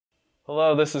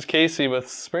Hello, this is Casey with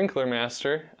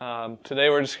SprinklerMaster. Today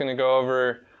we're just going to go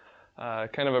over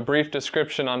kind of a brief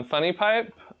description on funny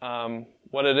pipe,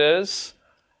 what it is,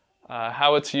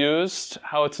 how it's used,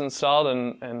 how it's installed,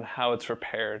 and how it's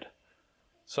repaired.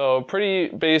 So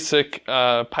pretty basic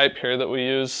pipe here that we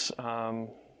use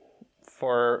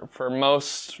for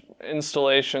most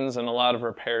installations and a lot of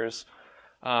repairs.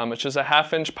 It's just a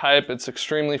 1/2-inch pipe. It's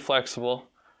extremely flexible,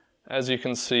 as you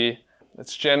can see.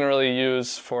 It's generally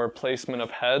used for placement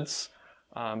of heads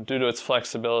due to its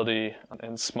flexibility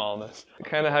and smallness.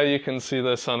 Kind of how you can see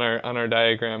this on our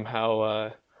diagram,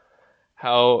 how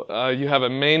you have a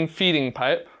main feeding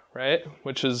pipe, right,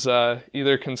 which is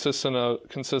either consists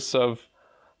of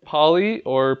poly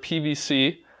or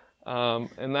PVC,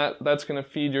 and that's going to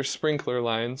feed your sprinkler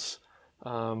lines.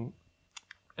 And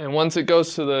once it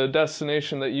goes to the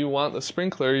destination that you want the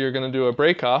sprinkler, you're going to do a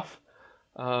break off.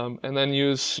 And then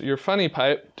use your funny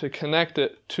pipe to connect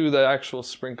it to the actual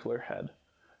sprinkler head.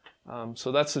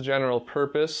 So that's the general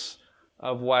purpose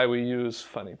of why we use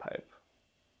funny pipe.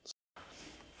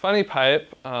 Funny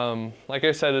pipe, like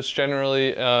I said, is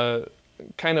generally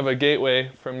kind of a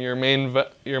gateway from your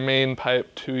main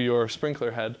pipe to your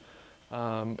sprinkler head.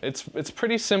 It's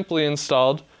pretty simply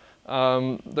installed.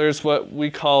 There's what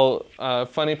we call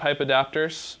funny pipe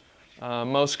adapters,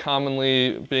 most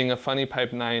commonly being a funny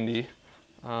pipe 90.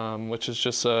 Which is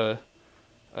just a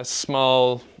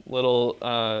small little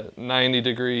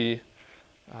 90-degree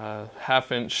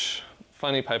 1/2-inch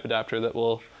funny pipe adapter that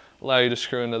will allow you to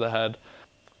screw into the head.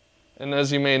 And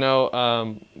as you may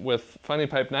know, with funny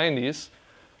pipe 90s,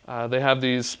 they have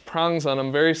these prongs on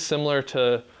them very similar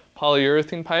to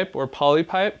polyurethane pipe or poly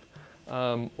pipe,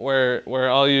 where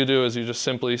all you do is you just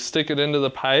simply stick it into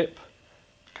the pipe,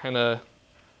 kind of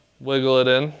wiggle it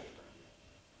in.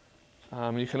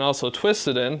 You can also twist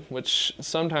it in, which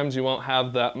sometimes you won't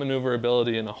have that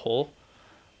maneuverability in a hole.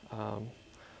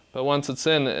 But once it's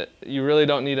in, you really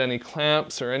don't need any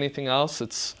clamps or anything else.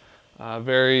 It's a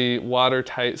very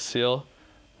watertight seal.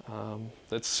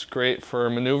 That's great for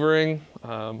maneuvering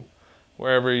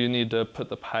wherever you need to put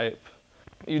the pipe.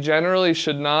 You generally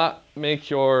should not make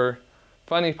your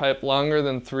funny pipe longer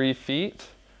than 3 feet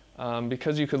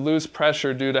because you could lose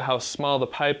pressure due to how small the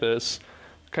pipe is.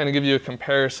 Kind of give you a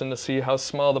comparison to see how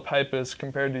small the pipe is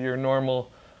compared to your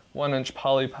normal 1-inch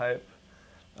poly pipe.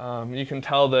 You can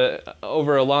tell that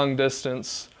over a long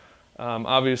distance,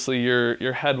 obviously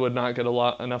your head would not get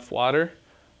enough water,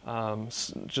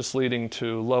 just leading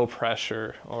to low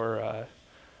pressure or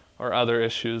other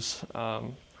issues.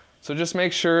 So just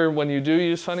make sure when you do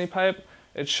use funny pipe,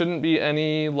 it shouldn't be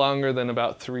any longer than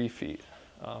about 3 feet,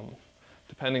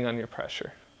 depending on your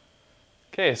pressure.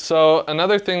 Okay, so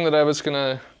another thing that I was going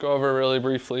to go over really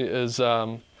briefly is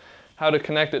how to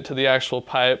connect it to the actual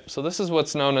pipe. So this is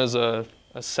what's known as a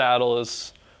saddle,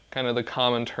 is kind of the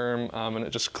common term, and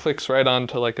it just clicks right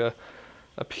onto like a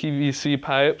PVC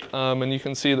pipe. And you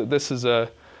can see that this is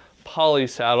a poly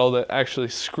saddle that actually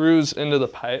screws into the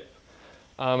pipe.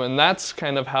 And that's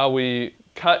kind of how we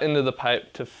cut into the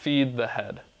pipe to feed the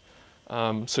head.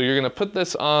 So you're going to put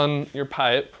this on your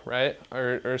pipe, right,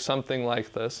 or something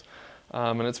like this.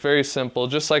 And it's very simple,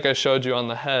 just like I showed you on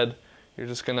the head. You're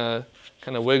just going to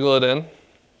kind of wiggle it in,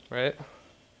 right?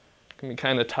 It can be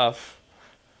kind of tough.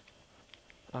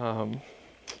 And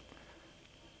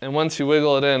once you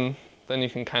wiggle it in, then you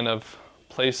can kind of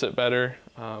place it better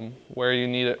where you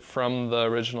need it from the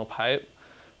original pipe,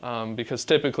 because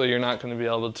typically you're not going to be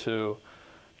able to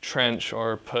trench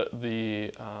or put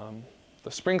the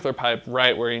sprinkler pipe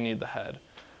right where you need the head.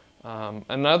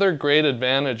 Another great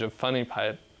advantage of funny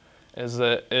pipe is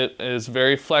that it is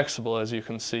very flexible, as you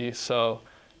can see. So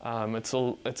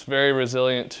it's very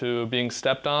resilient to being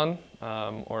stepped on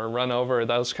or run over,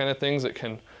 those kind of things. It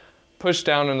can push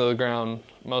down into the ground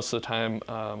most of the time,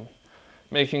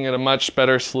 making it a much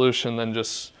better solution than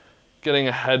just getting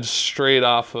a head straight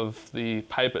off of the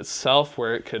pipe itself,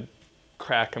 where it could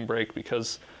crack and break,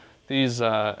 because these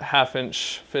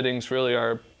 1/2-inch fittings really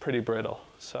are pretty brittle,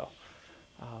 so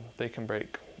they can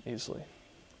break easily.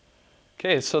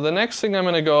 Okay, so the next thing I'm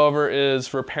going to go over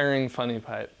is repairing funny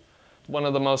pipe. One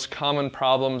of the most common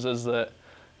problems is that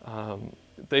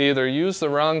they either use the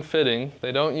wrong fitting,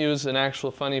 they don't use an actual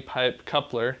funny pipe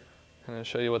coupler, I'm going to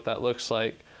show you what that looks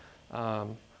like,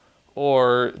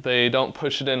 or they don't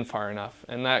push it in far enough,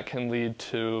 and that can lead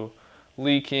to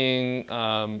leaking,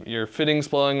 your fittings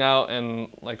blowing out,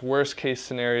 and like worst case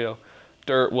scenario,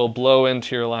 dirt will blow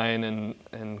into your line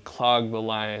and clog the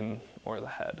line or the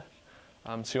head.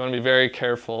 So you want to be very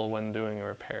careful when doing a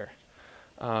repair.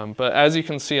 But as you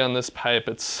can see on this pipe,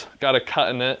 it's got a cut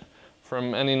in it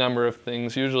from any number of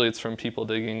things. Usually it's from people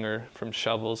digging or from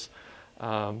shovels.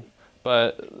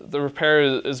 But the repair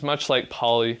is much like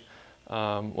poly.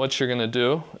 What you're going to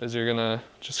do is you're going to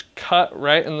just cut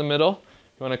right in the middle.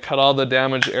 You want to cut all the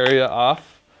damaged area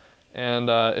off. And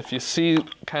if you see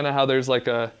kind of how there's like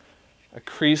a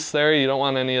crease there, you don't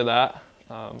want any of that.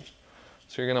 So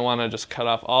you're going to want to just cut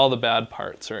off all the bad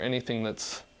parts or anything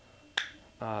that's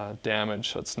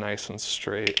damaged so it's nice and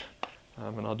straight.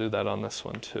 And I'll do that on this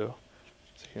one too.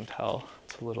 So you can tell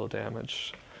it's a little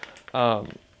damaged.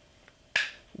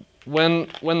 When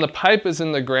the pipe is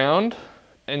in the ground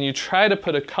and you try to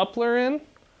put a coupler in,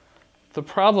 the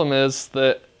problem is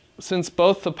that since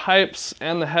both the pipes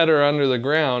and the head are under the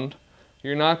ground,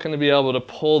 you're not going to be able to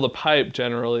pull the pipe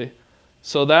generally.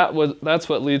 So that's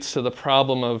what leads to the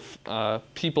problem of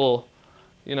people,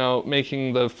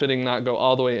 making the fitting not go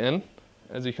all the way in.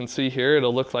 As you can see here,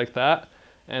 it'll look like that,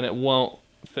 and it won't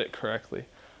fit correctly.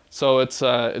 So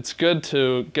it's good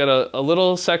to get a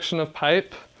little section of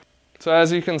pipe. So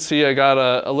as you can see, I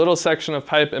got a little section of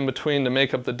pipe in between to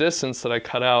make up the distance that I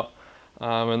cut out,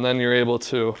 and then you're able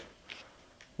to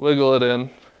wiggle it in.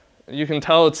 You can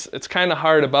tell it's kind of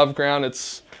hard above ground.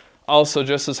 It's also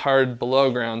just as hard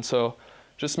below ground. So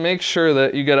just make sure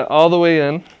that you get it all the way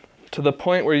in to the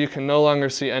point where you can no longer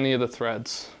see any of the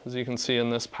threads. As you can see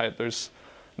in this pipe, there's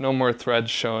no more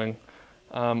threads showing.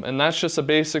 And that's just a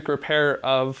basic repair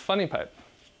of funny pipe.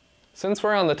 Since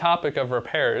we're on the topic of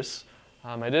repairs,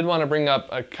 I did want to bring up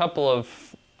a couple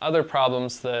of other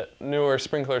problems that newer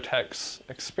sprinkler techs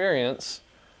experience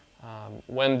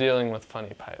when dealing with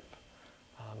funny pipe.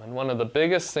 And one of the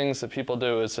biggest things that people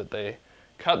do is that they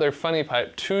cut their funny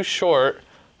pipe too short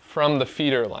from the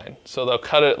feeder line. So they'll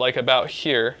cut it like about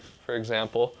here, for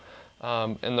example.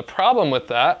 And the problem with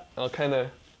that, I'll kind of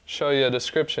show you a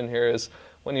description here, is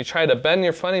when you try to bend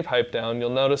your funny pipe down, you'll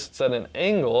notice it's at an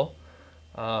angle,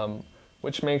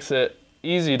 which makes it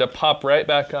easy to pop right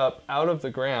back up out of the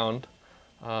ground.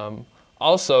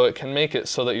 Also, it can make it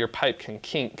so that your pipe can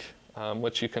kink,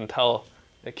 which you can tell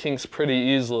it kinks pretty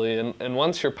easily. And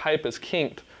once your pipe is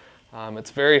kinked,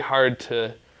 it's very hard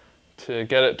to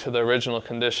get it to the original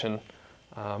condition.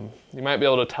 You might be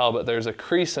able to tell, but there's a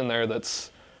crease in there that's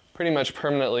pretty much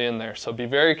permanently in there. So be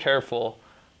very careful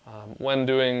when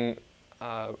doing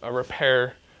a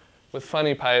repair with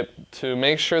funny pipe to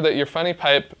make sure that your funny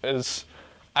pipe is,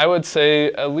 I would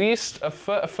say, at least a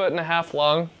foot and a half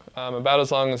long, about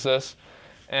as long as this,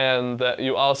 and that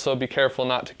you also be careful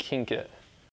not to kink it.